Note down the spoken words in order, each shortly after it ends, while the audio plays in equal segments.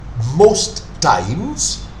Most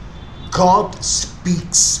times, God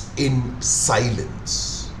speaks in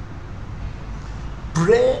silence.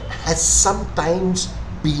 Prayer has sometimes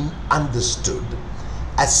been understood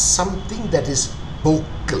as something that is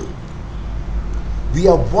vocal. We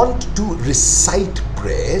are wont to recite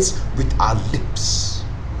prayers with our lips.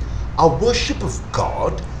 Our worship of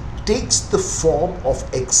God takes the form of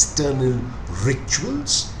external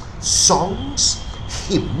rituals, songs,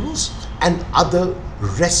 hymns, and other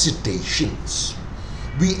recitations.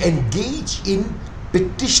 We engage in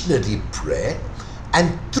petitionary prayer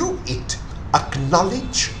and through it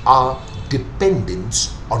acknowledge our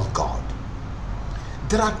dependence on God.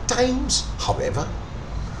 There are times, however,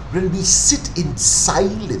 when we sit in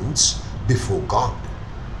silence before God.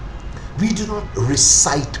 We do not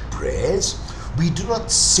recite prayers, we do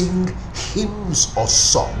not sing hymns or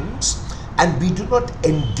songs, and we do not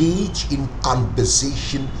engage in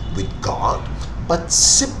conversation with God, but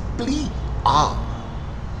simply are.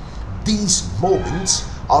 These moments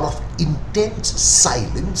are of intense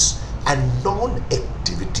silence and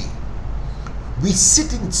non-activity. We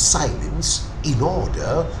sit in silence in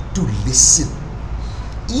order to listen.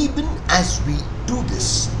 Even as we do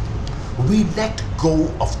this, we let go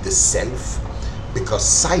of the self, because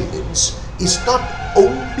silence is not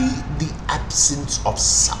only the absence of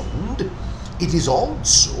sound, it is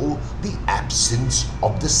also the absence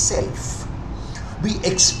of the self. We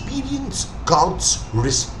experience God's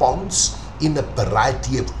response in a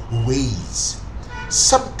variety of ways.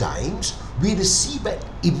 Sometimes we receive an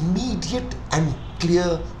immediate and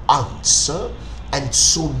clear answer and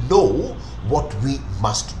so know what we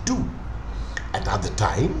must do. At other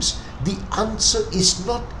times, the answer is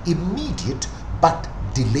not immediate but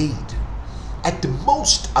delayed. At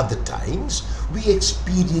most other times, we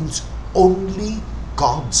experience only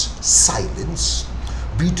God's silence.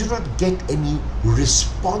 We do not get any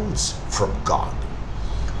response from God.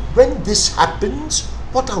 When this happens,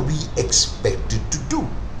 what are we expected to do?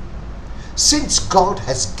 Since God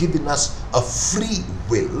has given us a free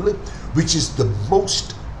will, which is the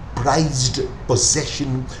most prized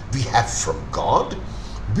possession we have from God,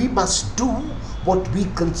 we must do what we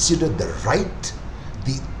consider the right,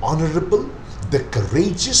 the honorable, the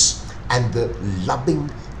courageous, and the loving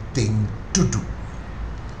thing to do.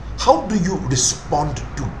 How do you respond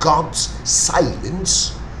to God's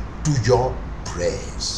silence to your prayers?